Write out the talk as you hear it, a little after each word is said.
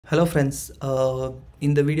Hello friends,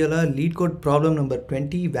 in the video LeetCode problem number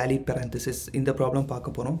 20 valid parenthesis in the problem பார்க்க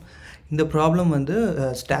போறோம். இந்த problem வந்து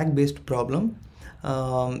stack based problem.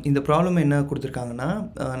 இந்த problem என்ன கொடுத்திருக்காங்கன்னா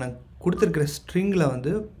நான் கொடுத்திருக்கிற stringல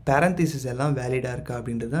வந்து parenthesis எல்லாம் validா இருக்கா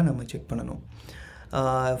அப்படின்றத நம்ம செக் பண்ணனும்.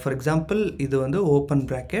 For example இது வந்து open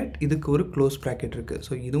bracket, இதுக்கு ஒரு close bracket இருக்கு.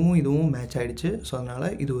 So இதுவும் மேட்ச் ஆயிடுச்சு. So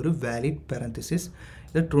அதனால இது ஒரு valid parenthesis.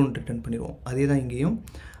 இத true ரிட்டர்ன் பண்ணிடுவோம். அதே தான் இங்கேயும்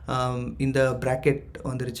இந்த bracket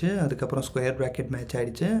வந்துருச்சு, அதுக்கப்புறம் square bracket மேட்ச்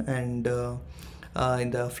ஆயிடுச்சு and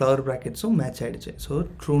இந்த flower bracketsம் மேட்ச் ஆயிடுச்சு. So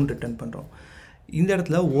true ரிட்டர்ன் பண்றோம். இந்த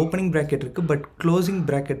இடத்துல opening bracket இருக்கு, but closing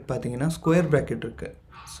bracket பாத்தீங்கன்னா square bracket இருக்கு.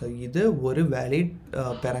 So இது ஒரு valid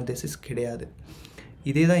parenthesis கிடையாது.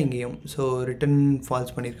 இதே தான் இங்கேயும். So return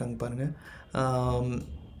false பண்ணிருக்காங்க பாருங்க.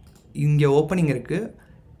 இங்க opening இருக்கு,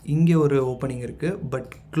 இங்க ஒரு opening இருக்கு, but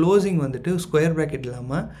closing வந்துட்டு square bracket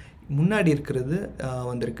இல்லாம முன்னாடி இருக்கிறது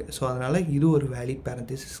வந்திருக்கு. ஸோ அதனால் இது ஒரு வேலிட்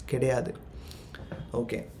பேரந்தசிஸ் கிடையாது.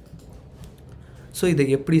 ஓகே, ஸோ இதை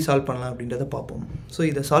எப்படி சால்வ் பண்ணலாம் அப்படின்றத பார்ப்போம். ஸோ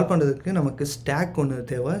இதை சால்வ் பண்ணுறதுக்கு நமக்கு ஸ்டாக் ஒன்று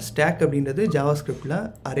தேவை. ஸ்டாக் அப்படின்றது ஜாவாஸ்கிரிப்டில்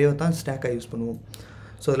அரேவை தான் ஸ்டாக்காக யூஸ் பண்ணுவோம்.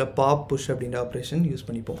 ஸோ அதில் பாப் புஷ் அப்படின்ற ஆப்ரேஷன் யூஸ்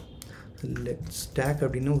பண்ணிப்போம். லெட் ஸ்டாக்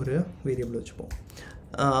அப்படின்னு ஒரு வேரியபிள் வச்சுப்போம்.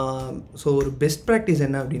 ஸோ ஒரு பெஸ்ட் ப்ராக்டிஸ்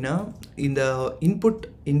என்ன அப்படின்னா, இந்த இன்புட்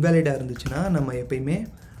இன்வேலிடாக இருந்துச்சுன்னா நம்ம எப்பயுமே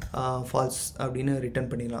ஃபால்ஸ் அப்படின்னு ரிட்டர்ன்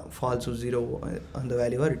பண்ணிடலாம். ஃபால்ஸு 0 அந்த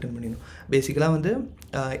வேல்யூவாக ரிட்டர்ன் பண்ணிடணும். பேசிக்கலாக வந்து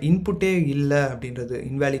இன்புட்டே இல்லை அப்படின்றது,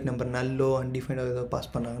 இன்வேலிட் நம்பர் நல்லோ அன்டிஃபைண்டோ ஏதோ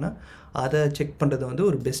பாஸ் பண்ணாங்கன்னா அதை செக் பண்ணுறது வந்து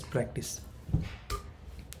ஒரு பெஸ்ட் ப்ராக்டிஸ்.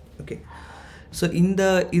 ஓகே, ஸோ இந்த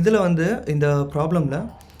இதில் வந்து இந்த ப்ராப்ளமில்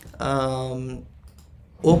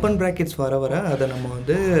ஓப்பன் ப்ராக்கெட்ஸ் வர அதை நம்ம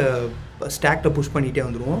வந்து ஸ்டாக்கில் புஷ் பண்ணிகிட்டே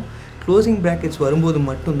வந்துடுவோம். க்ளோசிங் ப்ராக்கெட்ஸ் வரும்போது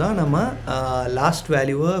மட்டும்தான் நம்ம லாஸ்ட்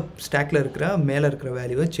வேல்யூவை ஸ்டாக்கில் இருக்கிற மேலே இருக்கிற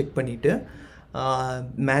வேல்யூவை செக் பண்ணிவிட்டு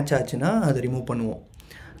மேட்ச் ஆச்சுன்னா அதை ரிமூவ் பண்ணுவோம்.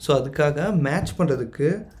 ஸோ அதுக்காக மேட்ச் பண்ணுறதுக்கு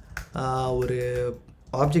ஒரு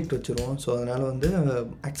ஆப்ஜெக்ட் வச்சுருவோம். ஸோ அதனால் வந்து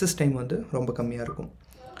அக்சஸ் டைம் வந்து ரொம்ப கம்மியாக இருக்கும்.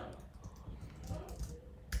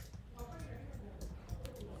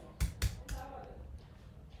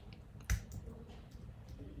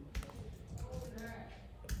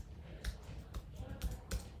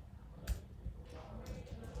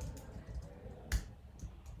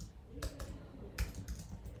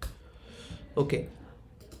 ஓகே,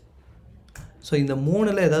 ஸோ இந்த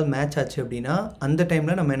 3ல் ஏதாவது மேட்ச் ஆச்சு அப்படின்னா அந்த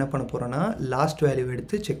டைமில் நம்ம என்ன பண்ண போகிறோன்னா லாஸ்ட் வேல்யூ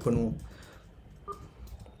எடுத்து செக் பண்ணுவோம்.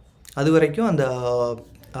 அது வரைக்கும் அந்த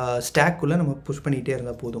ஸ்டாக்குள்ளே நம்ம புஷ் பண்ணிகிட்டே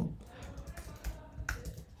இருந்தால் போதும்.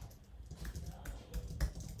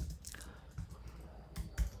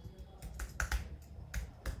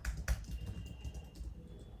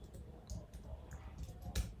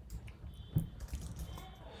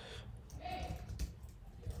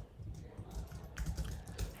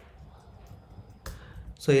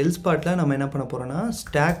 ஸோ எல்ஸ் பார்ட்டில் நம்ம என்ன பண்ண போகிறோன்னா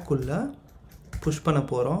ஸ்டாக்குள்ளே புஷ் பண்ண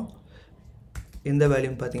போகிறோம். எந்த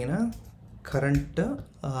வேல்யூன்னு பார்த்தீங்கன்னா கரண்ட்டு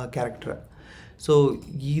கேரக்டரை. ஸோ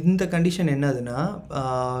இந்த கண்டிஷன் என்னதுன்னா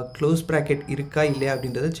க்ளோஸ் ப்ராக்கெட் இருக்கா இல்லையா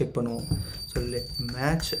அப்படின்றத செக் பண்ணுவோம். So let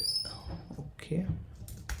match. Okay,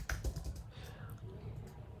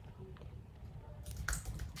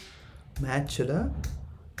 மேட்சில்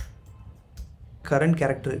current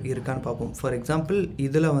character இருக்கான்னு பார்ப்போம். ஃபார் எக்ஸாம்பிள்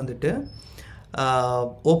இதில் வந்துட்டு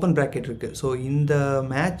ஓப்பன் ப்ராக்கெட் இருக்குது. ஸோ இந்த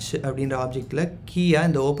மேட்ச் அப்படின்ற ஆப்ஜெக்டில் கீயாக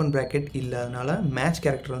இந்த ஓப்பன் ப்ராக்கெட் இல்லை, அதனால் மேட்ச்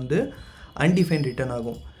கேரக்டர் வந்து அன்டிஃபைன் ரிட்டர்ன்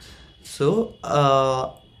ஆகும். ஸோ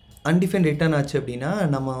அன்டிஃபைன் ரிட்டர்ன் ஆச்சு அப்படின்னா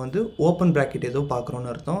நம்ம வந்து ஓப்பன் ப்ராக்கெட் ஏதோ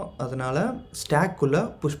பார்க்குறோன்னு அர்த்தம். அதனால் ஸ்டாக்குள்ளே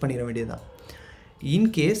புஷ் பண்ணிட வேண்டியதுதான்.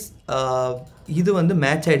 இன்கேஸ் இது வந்து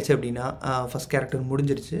மேட்ச் ஆகிடுச்சு அப்படின்னா ஃபஸ்ட் கேரக்டர்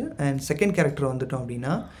முடிஞ்சிருச்சு அண்ட் செகண்ட் கேரக்டர் வந்துட்டோம்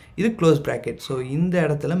அப்படின்னா இது க்ளோஸ் ப்ராக்கெட். ஸோ இந்த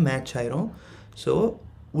இடத்துல மேட்ச் ஆயிரும். ஸோ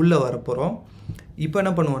உள்ளே வரப்போகிறோம். இப்போ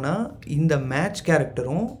என்ன பண்ணுவோன்னா இந்த மேட்ச்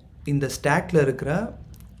கேரக்டரும் இந்த ஸ்டாக்கில் இருக்கிற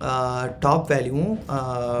டாப் வேல்யூவும்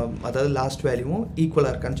அதாவது லாஸ்ட் வேல்யூவும்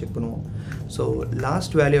ஈக்குவலாக இருக்கான்னு செக் பண்ணுவோம். ஸோ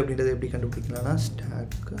லாஸ்ட் வேல்யூ அப்படின்றத எப்படி கண்டுபிடிக்கலாம்னா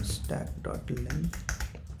ஸ்டாக் டாட் லென்த்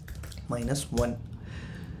 -1.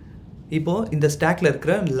 இப்போது இந்த ஸ்டாக்கில்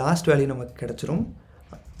இருக்கிற லாஸ்ட் வேல்யூ நமக்கு கிடச்சிரும்.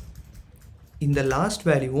 இந்த லாஸ்ட்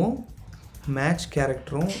வேல்யூவும் மேட்ச்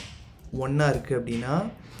கேரக்டரும் ஒன்றா இருக்குது அப்படின்னா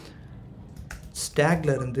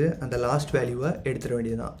ஸ்டாக்ல இருந்து அந்த லாஸ்ட் வேல்யூவை எடுத்துட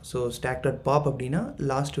வேண்டியதுதான். ஸோ ஸ்டாக் டாட் பாப் அப்படின்னா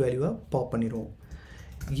லாஸ்ட் வேல்யூவை பாப் பண்ணிடுவோம்.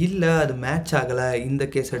 இல்லை அது மேட்ச் ஆகலை, இந்த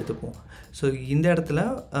கேஸ் எடுத்துப்போம். ஸோ இந்த இடத்துல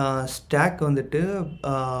ஸ்டாக் வந்துட்டு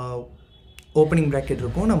ஓப்பனிங் ப்ராக்கெட்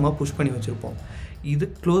இருக்கும், நம்ம புஷ் பண்ணி வச்சுருப்போம். இது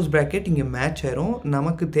க்ளோஸ் ப்ராக்கெட், இங்கே மேட்ச் ஆயிரும்.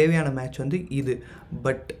 நமக்கு தேவையான மேட்ச் வந்து இது.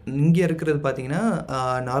 பட் இங்கே இருக்கிறது பார்த்தீங்கன்னா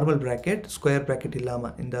நார்மல் ப்ராக்கெட், ஸ்கொயர் ப்ராக்கெட்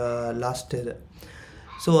இல்லாமல் இந்த லாஸ்ட் இது.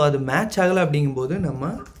 ஸோ அது மேட்ச் ஆகலை அப்படிங்கும்போது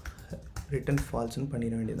நம்ம ரிட்டர்ன் ஃபால்ஸ்ன்னு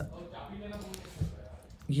பண்ணிட வேண்டியதான்.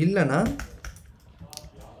 இல்லைன்னா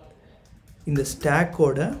இந்த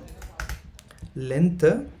ஸ்டாக்கோட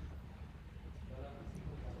லென்த்து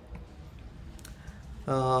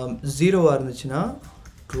 0 இருந்துச்சுன்னா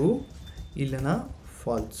ட்ரூ, இல்லைனா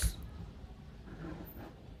ஃபால்ஸ்.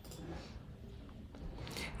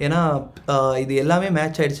 ஏன்னா இது எல்லாமே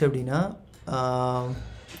மேட்ச் ஆகிடுச்சு அப்படின்னா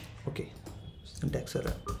ஓகே சின்டாக்ஸ்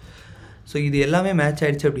எரர். ஸோ இது எல்லாமே மேட்ச்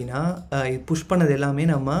ஆகிடுச்சு அப்படின்னா இது புஷ் பண்ணது எல்லாமே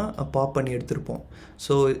நம்ம பாப் பண்ணி எடுத்திருப்போம்.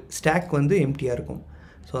 ஸோ ஸ்டாக் வந்து எம்டியாக இருக்கும்.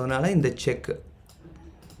 ஸோ அதனால் இந்த செக்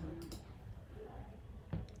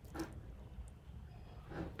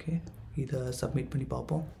ஓகே, இதை சப்மிட் பண்ணி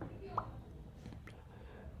பார்ப்போம்.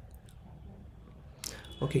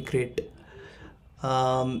 Okay great.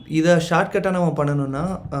 இதை ஷார்ட்கட்டாக நம்ம பண்ணணுன்னா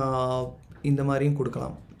இந்த மாதிரியும்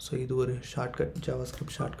கொடுக்கலாம். ஸோ இது ஒரு ஷார்ட்கட்,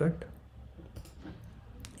 ஜாவாஸ்கிரிப்ட் ஷார்ட்கட்.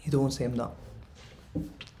 இதுவும் சேம் தான்.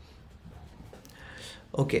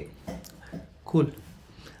 Okay cool.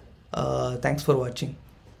 தேங்க்ஸ் ஃபார் வாட்சிங்.